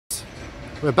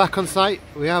We're back on site.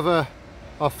 We have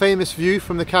our famous view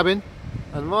from the cabin,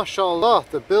 and mashallah,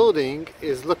 the building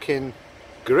is looking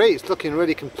great. It's looking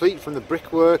really complete from the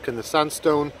brickwork and the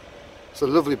sandstone. It's a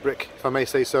lovely brick, if I may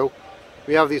say so.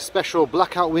 We have these special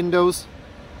blackout windows.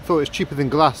 Thought it was cheaper than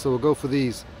glass, so we'll go for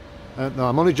these. No,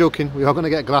 I'm only joking. We are going to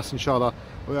get glass, inshallah.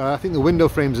 I think the window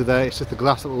frames are there. It's just the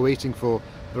glass that we're waiting for.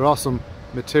 There are some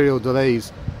material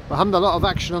delays. But a lot of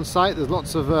action on site. There's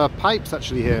lots of pipes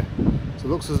actually here. So it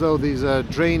looks as though these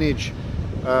drainage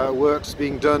works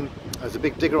being done. There's a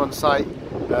big digger on site.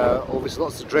 Obviously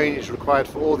lots of drainage required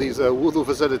for all these wudu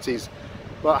facilities.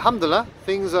 But alhamdulillah,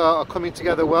 things are coming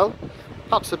together well.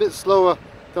 Perhaps a bit slower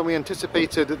than we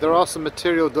anticipated. There are some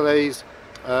material delays.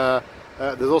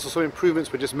 There's also some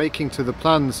improvements we're just making to the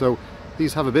plan, so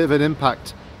these have a bit of an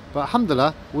impact. But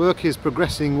alhamdulillah, work is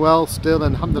progressing well still,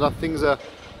 and alhamdulillah, things are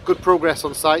good progress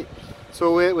on site.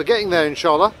 So we're getting there,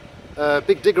 inshallah.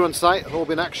 Big digger on site, all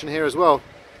been action here as well.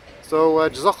 So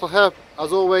Jazaakum,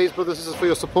 as always, brothers and sisters, for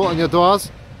your support and your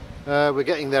du'as. We're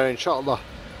getting there, inshallah.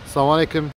 Assalamu alaikum.